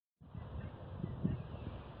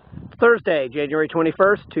Thursday, January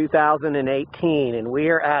 21st, 2018, and we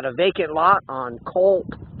are at a vacant lot on Colt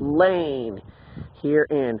Lane here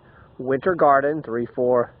in Winter Garden,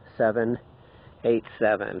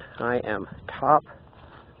 34787. I am top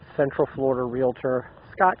Central Florida Realtor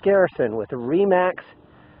Scott Garrison with ReMax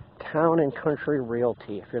Town Country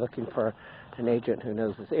Realty. If you're looking for an agent who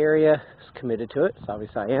knows this area, is committed to it, so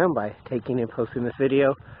obviously I am by taking and posting this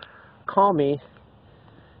video, call me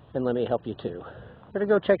and let me help you too. We're going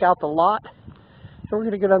to go check out the lot, and we're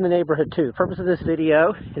going to go down the neighborhood too. The purpose of this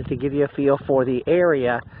video is to give you a feel for the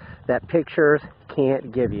area that pictures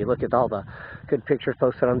can't give you. Look at all the good pictures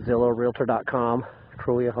posted on Zillow, Realtor.com,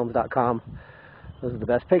 TruliaHomes.com. Those are the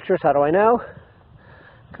best pictures. How do I know?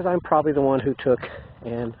 Because I'm probably the one who took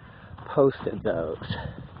and posted those.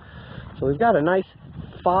 So we've got a nice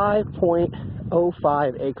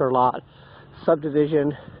 5.05 acre lot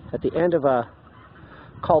subdivision at the end of a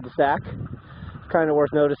cul-de-sac. Kind of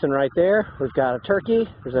worth noticing right there. We've got a turkey.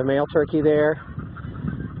 There's a male turkey there.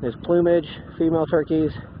 There's plumage, female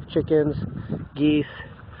turkeys, chickens, geese.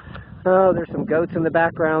 Oh, there's some goats in the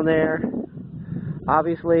background there.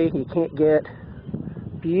 Obviously, you can't get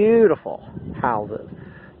beautiful houses.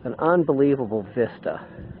 An unbelievable vista.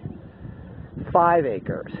 5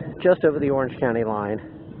 acres, just over the Orange County line,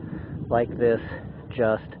 like this,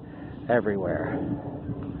 just everywhere.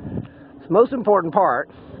 So most important part,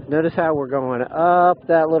 notice how we're going up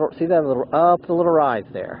that little, see that little, up the little rise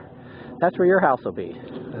there. That's where your house will be.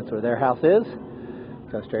 That's where their house is.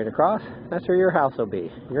 Go straight across. That's where your house will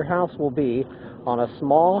be. Your house will be on a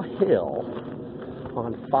small hill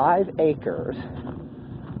on 5 acres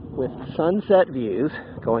with sunset views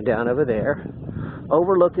going down over there,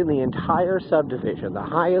 overlooking the entire subdivision. The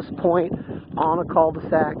highest point on a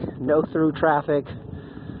cul-de-sac, no through traffic.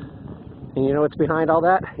 And you know what's behind all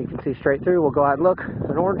that? You can see straight through. We'll go out and look.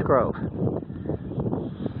 An orange grove.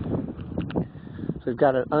 So we've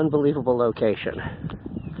got an unbelievable location.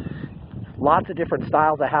 Lots of different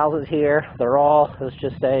styles of houses here. They're all, let's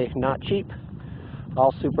just say, not cheap.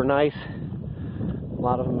 All super nice. A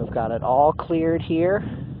lot of them have got it all cleared here.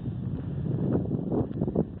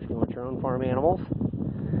 If you want your own farm animals.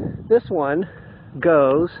 This one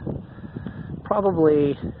goes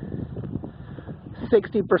probably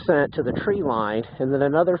 60% to the tree line, and then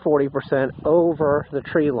another 40% over the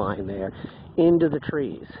tree line there, into the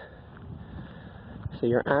trees. So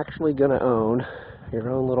you're actually going to own your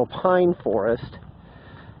own little pine forest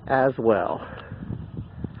as well.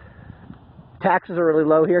 Taxes are really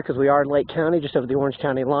low here because we are in Lake County, just over the Orange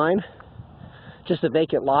County line. Just the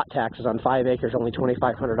vacant lot taxes on 5 acres, only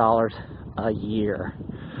 $2,500 a year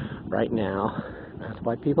right now. That's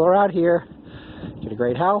why people are out here. Get a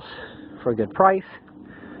great house for a good price.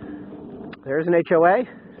 There's an HOA.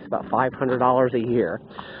 It's about $500 a year.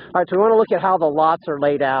 All right, so we want to look at how the lots are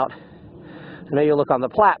laid out. I know you look on the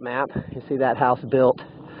plat map, you see that house built.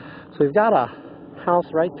 So we've got a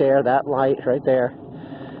house right there, that light right there,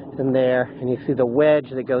 and there, and you see the wedge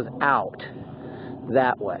that goes out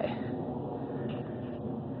that way.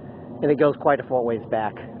 And it goes quite a full ways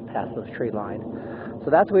back past those tree line. So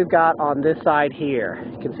that's what we've got on this side here.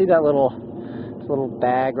 You can see that little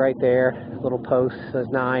bag right there, little post says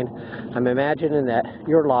 9. I'm imagining that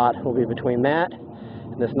your lot will be between that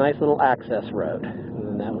and this nice little access road. And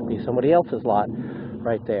then that would be somebody else's lot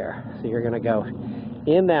right there. So you're going to go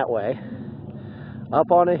in that way,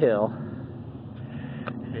 up on a hill,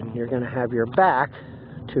 and you're going to have your back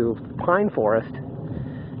to pine forest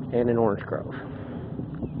and an orange grove.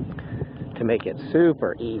 To make it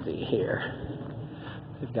super easy here,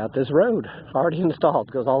 we've got this road already installed.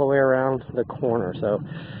 It goes all the way around the corner. So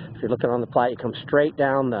if you're looking on the plat, you come straight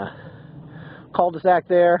down the cul-de-sac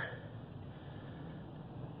there,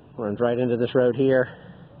 runs right into this road here,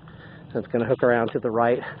 and it's going to hook around to the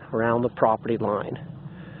right around the property line.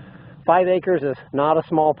 5 acres is not a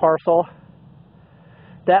small parcel.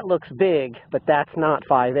 That looks big, but that's not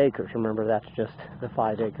 5 acres. Remember, that's just the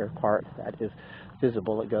 5 acre part that is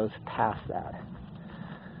visible. It goes past that.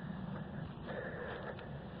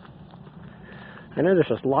 I know there's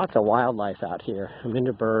just lots of wildlife out here. I'm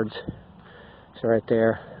into birds. So right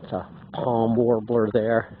there, it's a palm warbler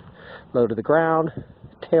there. Low to the ground,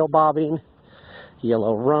 tail bobbing,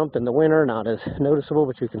 yellow rump in the winter, not as noticeable,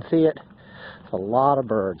 but you can see it. It's a lot of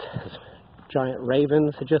birds. There's giant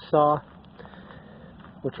ravens I just saw,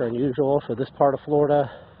 which are unusual for this part of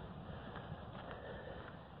Florida.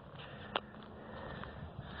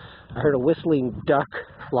 I heard a whistling duck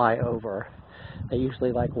fly over. They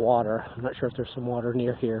usually like water. I'm not sure if there's some water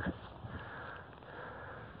near here.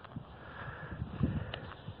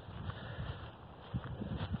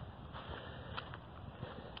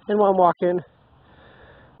 And while I'm walking,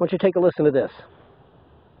 don't you take a listen to this.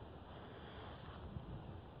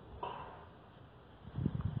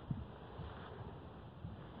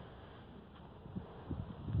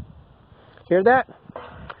 Hear that?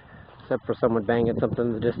 Except for someone banging something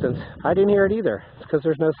in the distance. I didn't hear it either. It's because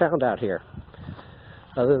there's no sound out here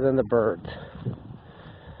other than the birds.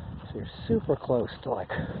 So you're super close to like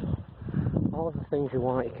all of the things you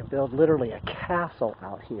want. You can build literally a castle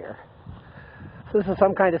out here. So this is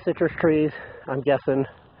some kind of citrus trees. I'm guessing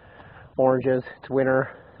oranges. It's winter.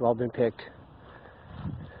 They've all been picked.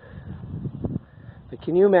 But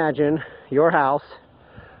can you imagine your house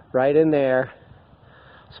right in there,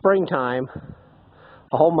 springtime,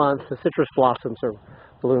 a whole month, the citrus blossoms are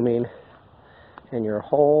blooming, and your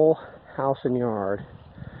whole house and yard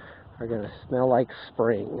are going to smell like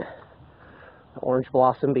spring. The orange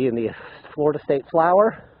blossom being the Florida state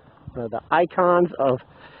flower, one of the icons of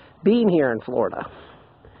being here in Florida.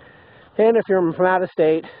 And if you're from out of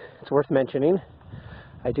state, it's worth mentioning,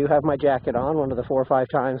 I do have my jacket on, one of the 4 or 5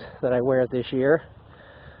 times that I wear it this year,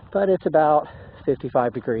 but it's about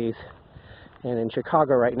 55 degrees. And in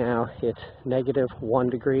Chicago right now, it's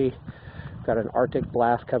 -1 degree. Got an Arctic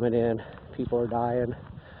blast coming in. People are dying.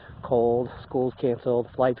 Cold. Schools canceled.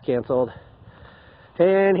 Flights canceled.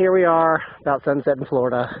 And here we are, about sunset in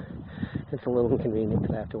Florida. It's a little inconvenient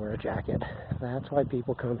because I have to wear a jacket. That's why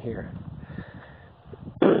people come here.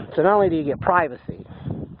 So not only do you get privacy,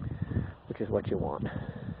 which is what you want,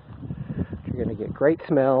 you're going to get great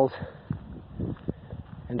smells.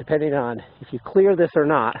 And depending on if you clear this or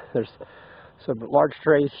not, there's some large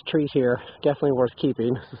trees here, definitely worth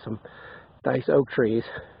keeping. This is some nice oak trees.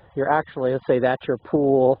 You're actually, let's say that's your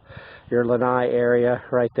pool, your lanai area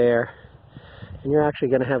right there. And you're actually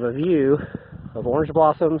going to have a view of orange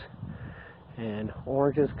blossoms and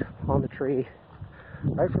oranges on the tree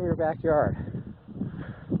right from your backyard,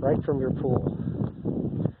 right from your pool.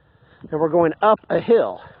 And we're going up a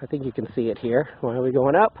hill. I think you can see it here. Why are we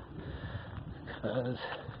going up? Because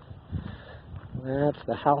that's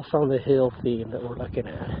the house on the hill theme that we're looking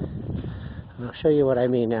at. And I'll show you what I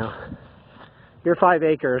mean now. Your 5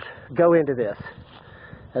 acres go into this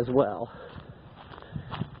as well.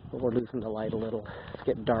 But we're losing the light a little. It's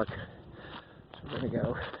getting dark. So we're going to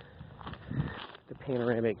go the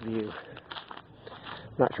panoramic view.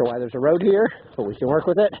 Not sure why there's a road here, but we can work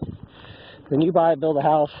with it. When you build a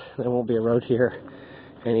house, there won't be a road here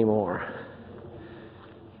anymore.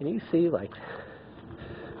 Can you see, like,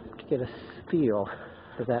 to get a feel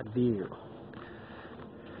for that view?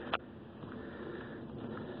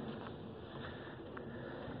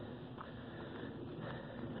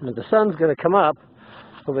 And the sun's going to come up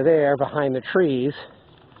over there behind the trees,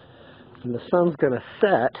 and the sun's going to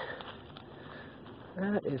set.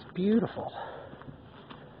 That is beautiful.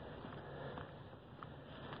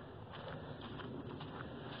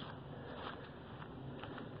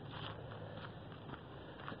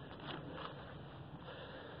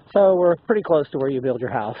 So we're pretty close to where you build your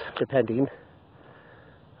house, depending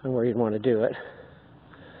on where you'd want to do it.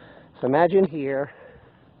 So imagine here,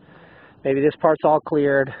 maybe this part's all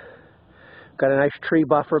cleared. Got a nice tree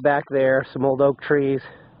buffer back there, some old oak trees.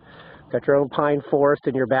 Got your own pine forest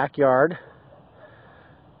in your backyard.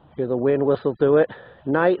 Hear the wind whistle through it at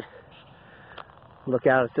night. Look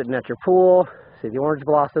out, sitting at your pool. See the orange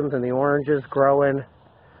blossoms and the oranges growing.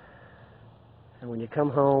 And when you come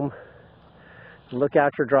home, look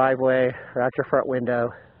out your driveway or out your front window,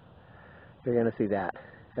 you're going to see that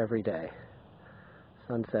every day.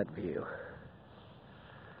 Sunset view.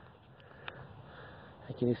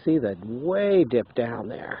 And can you see the way dip down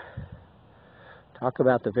there? Talk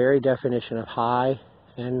about the very definition of high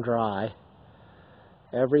and dry.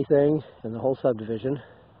 Everything in the whole subdivision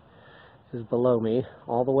is below me,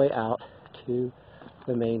 all the way out to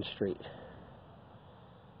the main street.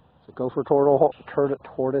 So gopher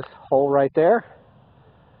tortoise hole right there.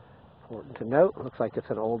 Important to note, looks like it's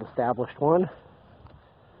an old established one.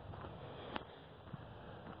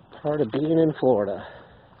 Part of being in Florida,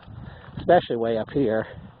 especially way up here.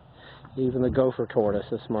 Even the gopher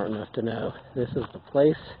tortoise is smart enough to know this is the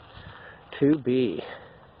place to be.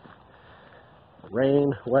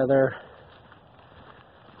 Rain, weather.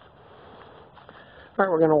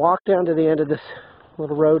 Alright, we're going to walk down to the end of this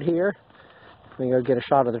little road here. We're going to go get a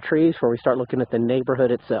shot of the trees before we start looking at the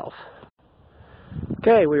neighborhood itself.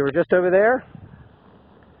 Okay, we were just over there.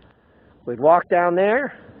 We'd walk down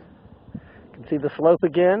there. You can see the slope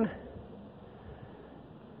again.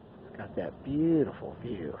 It's got that beautiful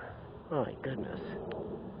view. Oh my goodness.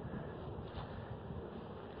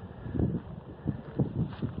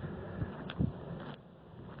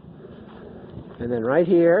 And then right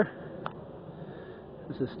here,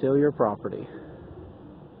 this is still your property.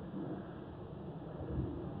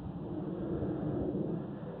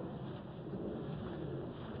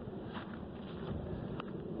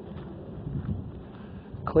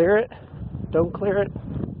 Clear it, don't clear it.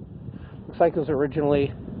 Looks like it was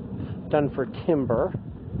originally done for timber.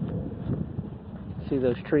 See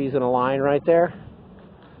those trees in a line right there?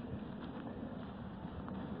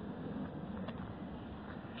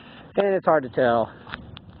 And it's hard to tell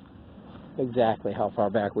exactly how far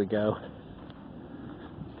back we go.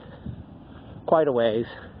 Quite a ways.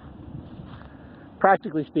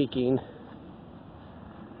 Practically speaking,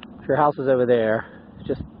 if your house is over there, it's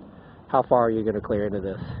just how far are you going to clear into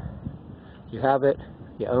this? You have it,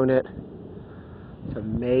 you own it. It's an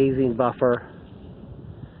amazing buffer.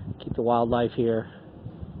 Keep the wildlife here.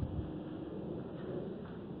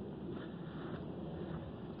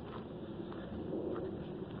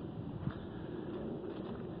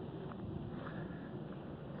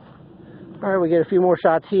 Alright, we get a few more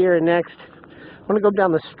shots here, and next I want to go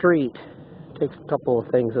down the street, take a couple of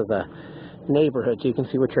things of the neighborhood so you can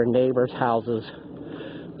see what your neighbors' houses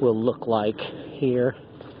will look like here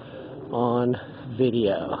on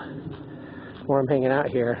video. The more I'm hanging out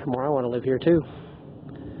here, the more I want to live here too.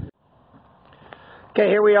 Okay,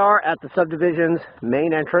 here we are at the subdivision's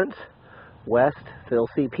main entrance, West Phil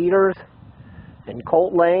C. Peters and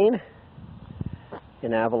Colt Lane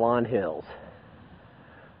in Avalon Hills.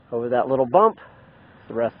 Over that little bump,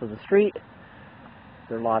 the rest of the street.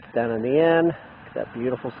 There are lots down in the end. Look at that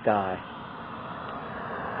beautiful sky.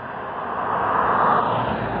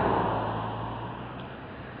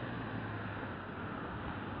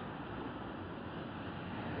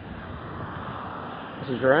 This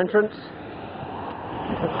is your entrance.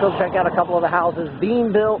 Let's go check out a couple of the houses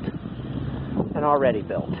being built and already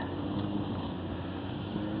built.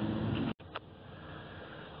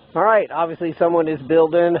 Alright, obviously someone is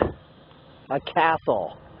building a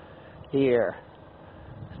castle here.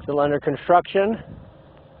 Still under construction.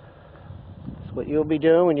 That's what you'll be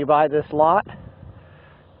doing when you buy this lot.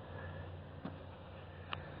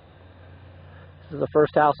 This is the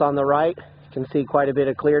first house on the right. You can see quite a bit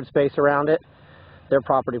of cleared space around it. Their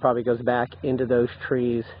property probably goes back into those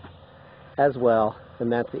trees as well,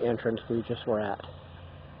 and that's the entrance we just were at.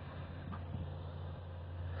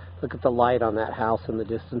 Look at the light on that house in the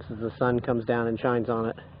distance as the sun comes down and shines on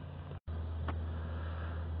it.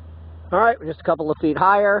 Alright, we're just a couple of feet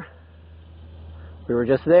higher. We were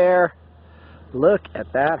just there. Look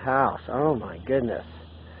at that house. Oh my goodness.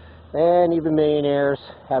 And even millionaires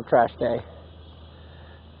have trash day.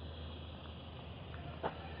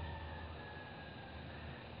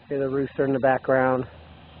 Hear the rooster in the background.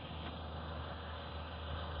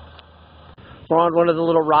 We're on one of the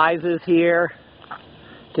little rises here.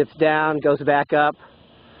 Tips down, goes back up.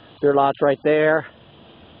 Your lot's right there.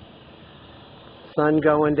 Sun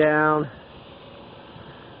going down.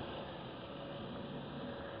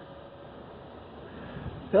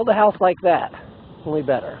 Build a house like that, only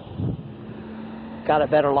better. Got a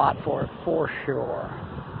better lot for it, for sure.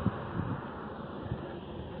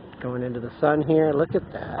 Going into the sun here, look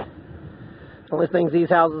at that. The only things these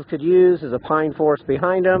houses could use is a pine forest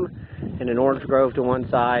behind them and an orange grove to one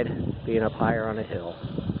side, being up higher on a hill.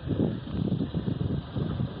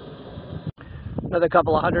 Another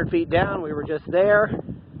couple of 100 feet down, we were just there.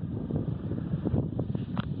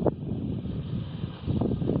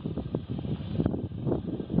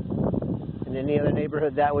 In any other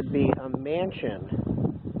neighborhood, that would be a mansion.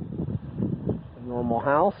 A normal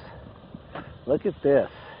house. Look at this.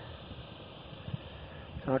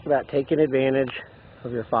 Talk about taking advantage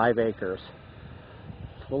of your 5 acres.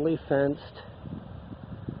 Fully fenced.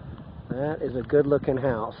 That is a good looking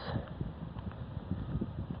house.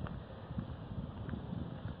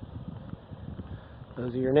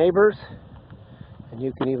 Those are your neighbors, and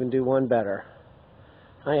you can even do one better.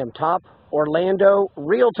 I am top Orlando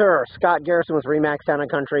Realtor Scott Garrison with ReMax Town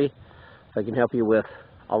Country. I can help you with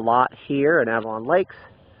a lot here in Avalon Lakes,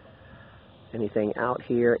 anything out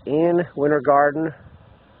here in Winter Garden,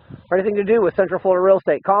 or anything to do with Central Florida real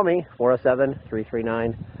estate. Call me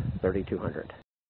 407-339-3200.